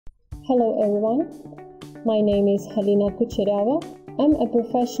Hello everyone, my name is Halina Kucherava. I'm a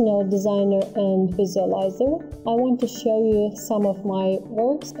professional designer and visualizer. I want to show you some of my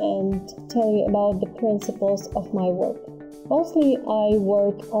works and tell you about the principles of my work. Mostly I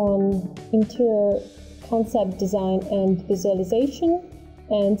work on interior concept design and visualization,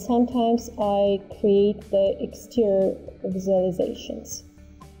 and sometimes I create the exterior visualizations.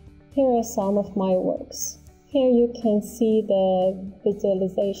 Here are some of my works. Here you can see the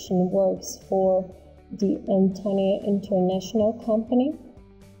visualization works for the Antonia International Company,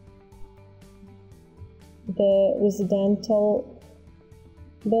 the residential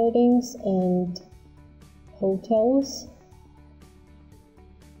buildings and hotels.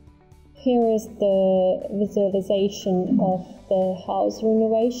 Here is the visualization of the house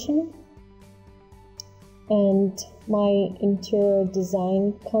renovation and my interior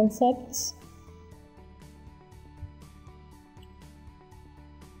design concepts.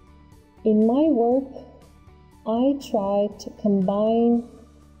 In my work, I try to combine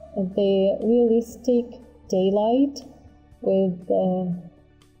the realistic daylight with the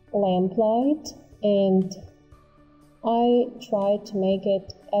lamplight, and I try to make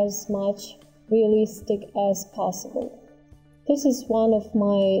it as much realistic as possible. This is one of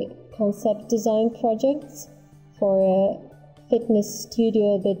my concept design projects for a fitness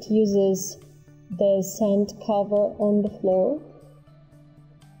studio that uses the sand cover on the floor.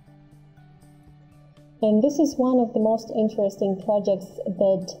 And this is one of the most interesting projects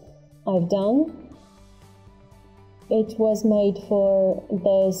that I've done. It was made for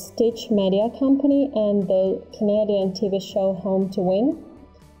the Stitch Media Company and the Canadian TV show Home to Win.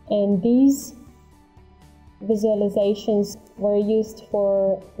 And these visualizations were used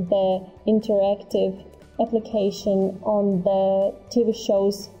for the interactive application on the TV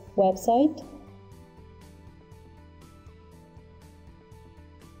show's website.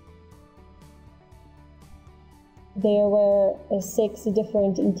 There were 6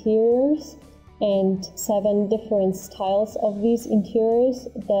 different interiors and 7 different styles of these interiors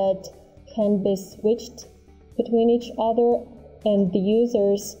that can be switched between each other, and the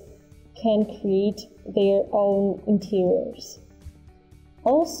users can create their own interiors.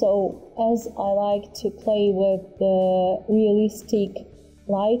 Also, as I like to play with the realistic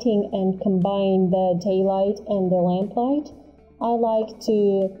lighting and combine the daylight and the lamplight, I like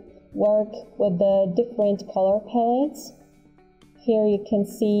to work with the different color palettes. Here you can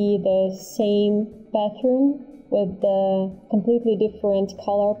see the same bathroom with the completely different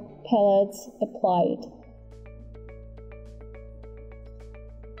color palettes applied.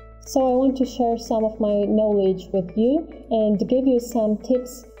 So I want to share some of my knowledge with you and give you some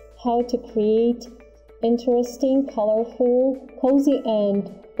tips how to create interesting, colorful, cozy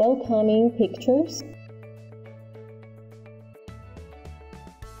and welcoming pictures.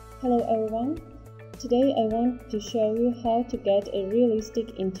 Hello everyone, today I want to show you how to get a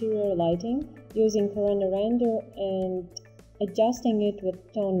realistic interior lighting using Corona Render and adjusting it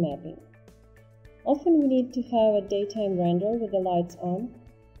with tone mapping. Often we need to have a daytime render with the lights on.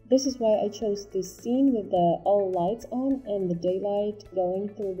 This is why I chose this scene with the all lights on and the daylight going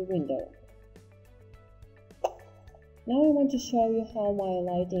through the window. Now I want to show you how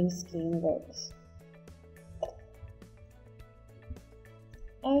my lighting scheme works.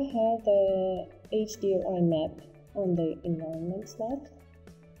 I have the HDRI map on the environment slot.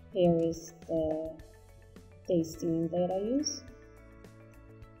 Here is the day scene that I use.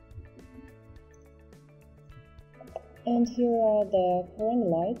 And here are the Corona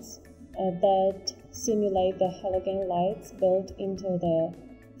lights that simulate the halogen lights built into the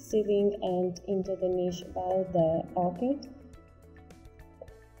ceiling and into the niche above the arcade.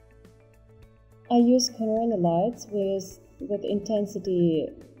 I use Corona lights with intensity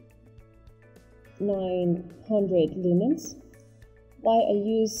 900 lumens, why I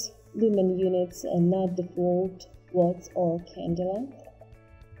use lumen units and not default watts or candela,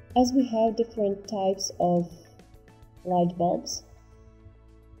 as we have different types of light bulbs.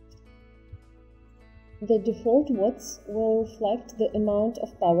 The default watts will reflect the amount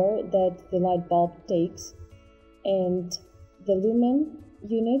of power that the light bulb takes, and the lumen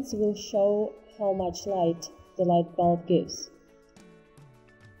units will show how much light the light bulb gives.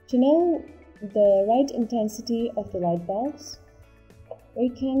 To know the right intensity of the light bulbs, we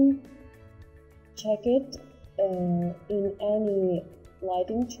can check it in any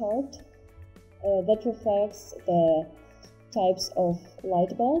lighting chart that reflects the types of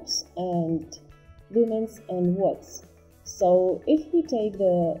light bulbs and lumens and watts. So if we take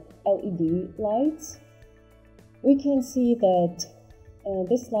the LED lights, we can see that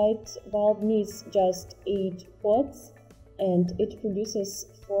this light bulb needs just 8 watts and it produces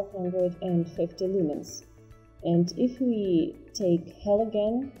 450 lumens. And if we take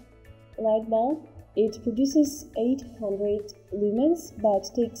halogen light bulb, it produces 800 lumens but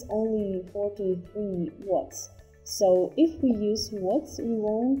takes only 43 watts. So if we use watts, we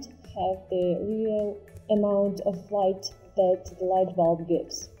won't have the real amount of light that the light bulb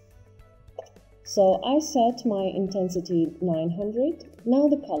gives. So I set my intensity 900. Now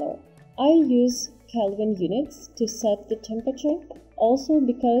the color. I use Kelvin units to set the temperature, also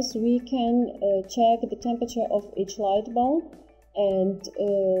because we can check the temperature of each light bulb, and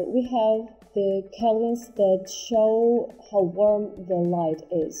we have the kelvins that show how warm the light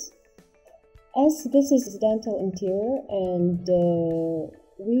is. As this is a dental interior and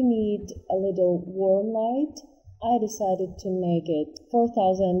we need a little warm light, I decided to make it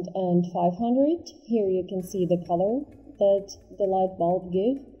 4500. Here you can see the color that the light bulb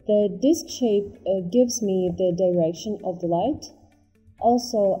gives. The disc shape gives me the direction of the light.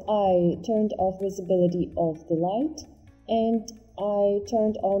 Also, I turned off visibility of the light, and I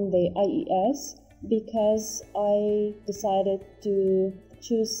turned on the IES because I decided to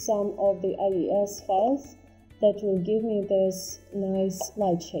choose some of the IES files that will give me this nice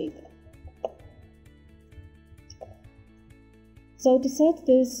light shape. So to set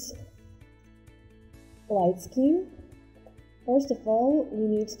this light scheme, first of all, we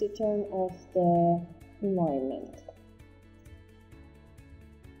need to turn off the environment.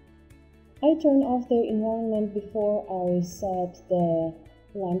 I turn off the environment before I set the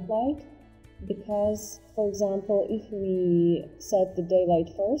lamp light because, for example, if we set the daylight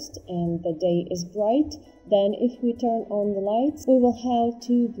first and the day is bright, then if we turn on the lights, we will have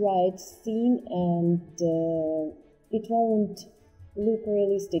too bright scene and it won't look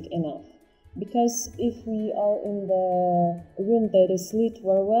realistic enough. Because if we are in the room that is lit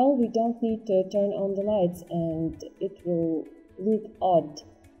very well, we don't need to turn on the lights and it will look odd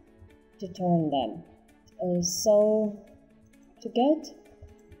to turn them. So to get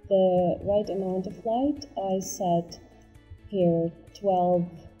the right amount of light, I set here 12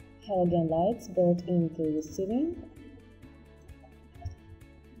 halogen lights built into the ceiling.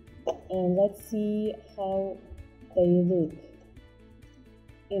 And let's see how they look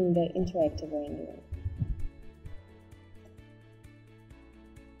in the interactive rendering.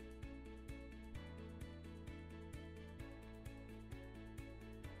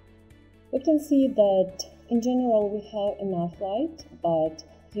 We can see that in general we have enough light, but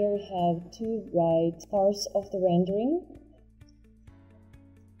here we have too bright parts of the rendering,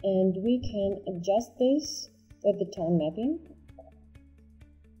 and we can adjust this with the tone mapping.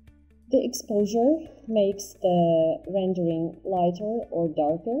 The exposure makes the rendering lighter or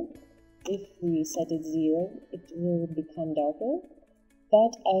darker. If we set it 0, it will become darker,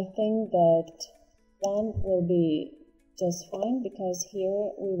 but I think that 1 will be just fine because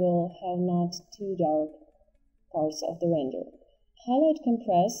here we will have not too dark parts of the render. Highlight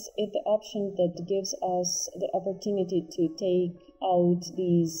compress is the option that gives us the opportunity to take out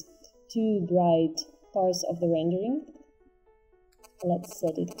these too bright parts of the rendering. Let's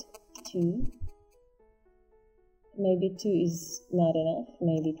set it 2. Maybe 2 is not enough,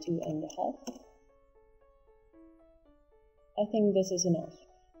 maybe 2.5. I think this is enough.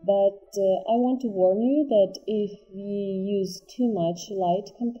 But I want to warn you that if we use too much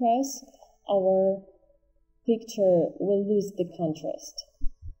light compress, our picture will lose the contrast.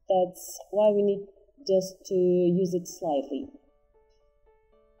 That's why we need just to use it slightly.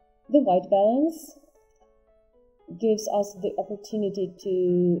 The white balance gives us the opportunity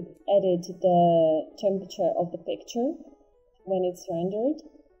to edit the temperature of the picture when it's rendered.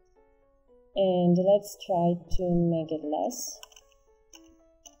 And let's try to make it less.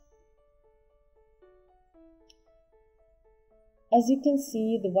 As you can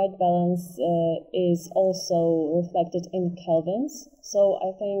see, the white balance is also reflected in kelvins, so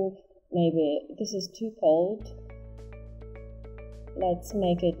I think maybe this is too cold. Let's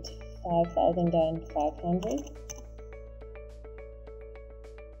make it 5500.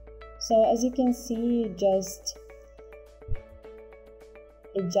 So as you can see, just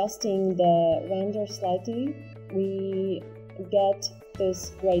adjusting the render slightly, we get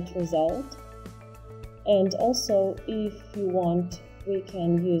this great result. And also, if you want, we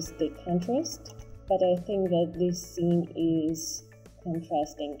can use the contrast, but I think that this scene is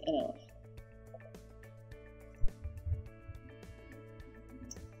contrasting enough.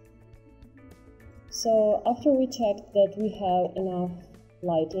 So after we checked that we have enough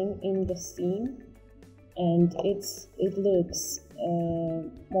lighting in the scene and it looks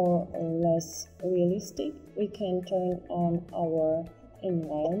more or less realistic, we can turn on our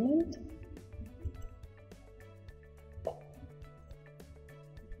environment.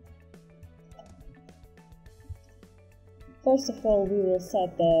 First of all, we will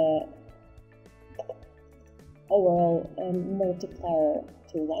set the overall multiplier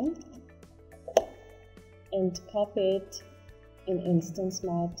to 1 and copy it in instance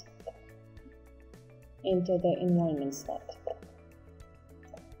mode into the environment slot.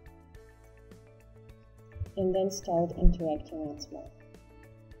 And then start interacting once more.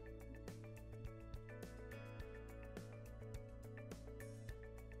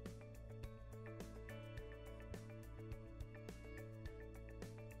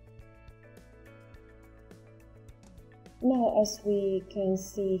 Now, as we can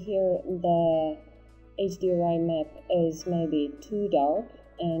see here, the HDRI map is maybe too dark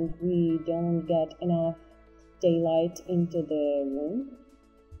and we don't get enough daylight into the room.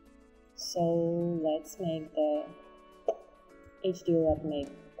 So let's make the HDRI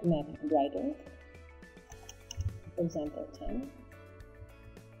map brighter, for example 10.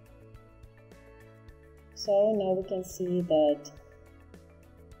 So now we can see that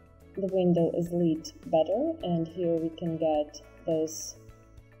the window is lit better, and here we can get this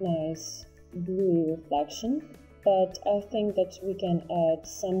nice blue reflection, but I think that we can add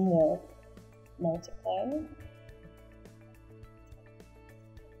some more multiplier.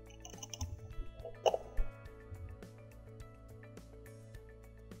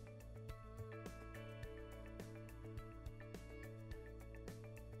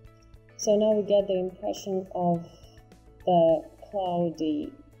 So now we get the impression of the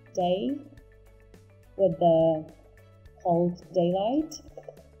cloudy day with the cold daylight,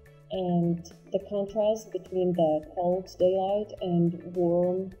 and the contrast between the cold daylight and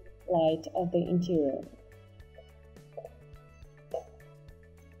warm light of the interior.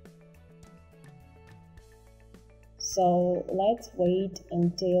 So let's wait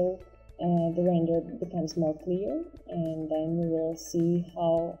until the render becomes more clear, and then we will see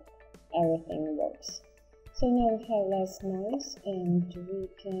how everything works. So now we have less noise and we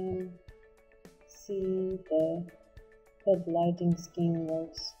can see the lighting scheme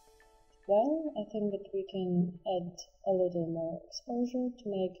works well. I think that we can add a little more exposure to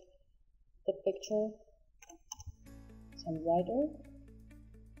make the picture some brighter.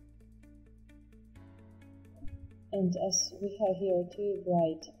 And as we have here too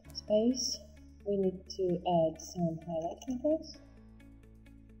bright space, we need to add some highlight controls.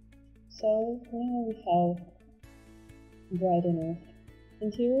 So now we have bright enough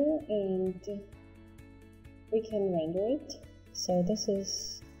interior and we can render it. So this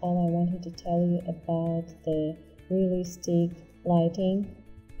is all I wanted to tell you about the realistic lighting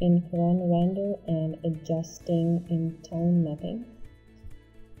in Corona Render and adjusting in tone mapping.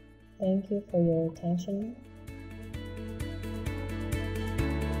 Thank you for your attention.